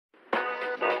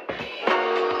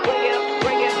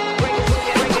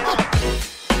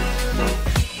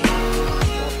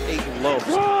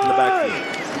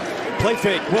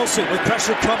Play fake. Wilson with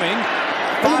pressure coming.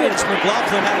 Fires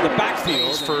McLaughlin out of the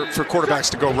backfield. For quarterbacks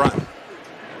to go run.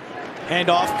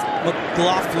 Handoff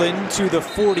McLaughlin to the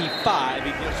 45.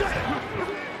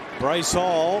 Bryce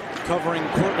Hall covering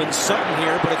Cortland Sutton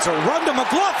here, but it's a run to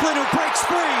McLaughlin who breaks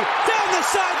free down the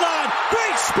sideline.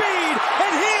 Great speed,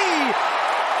 and he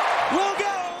will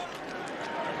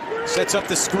go. Sets up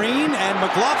the screen, and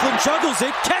McLaughlin juggles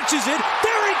it, catches it.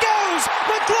 There he goes,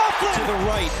 McLaughlin to the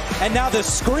right, and now the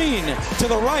screen to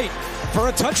the right for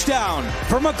a touchdown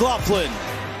for McLaughlin.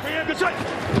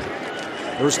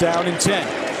 First down and 10.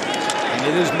 And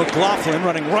it is McLaughlin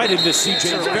running right into CJ.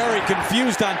 He's very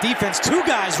confused on defense. Two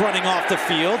guys running off the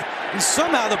field. And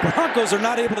somehow the Broncos are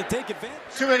not able to take advantage.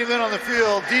 Too many men on the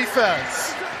field.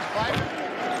 Defense.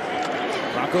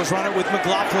 Broncos run it with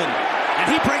McLaughlin.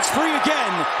 And he breaks free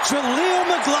again. Jaleel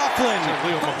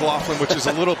McLaughlin, which is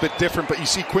a little bit different. But you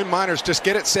see Quinn Miners just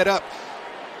get it set up.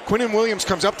 Quinnen Williams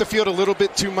comes up the field a little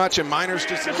bit too much. And Miners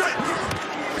just...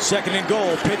 Second and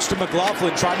goal, pitch to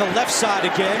McLaughlin, trying the left side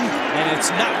again, and it's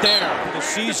not there for the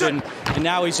season, and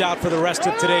now he's out for the rest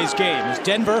of today's game. As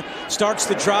Denver starts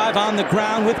the drive on the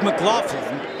ground with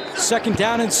McLaughlin, second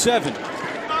down and 7.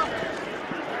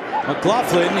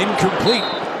 McLaughlin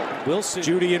incomplete. Wilson,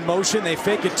 Judy in motion, they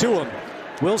fake it to him.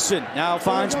 Wilson now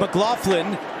finds McLaughlin,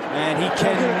 and he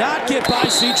cannot get by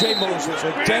C.J. Moses. So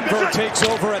Denver takes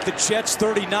over at the Jets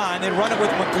 39. They run it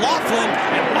with McLaughlin,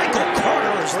 and Michael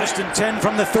Carter is less than 10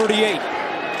 from the 38.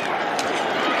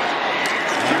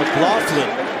 And McLaughlin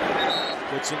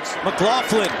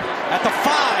at the 5,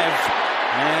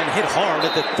 and hit hard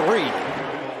at the 3.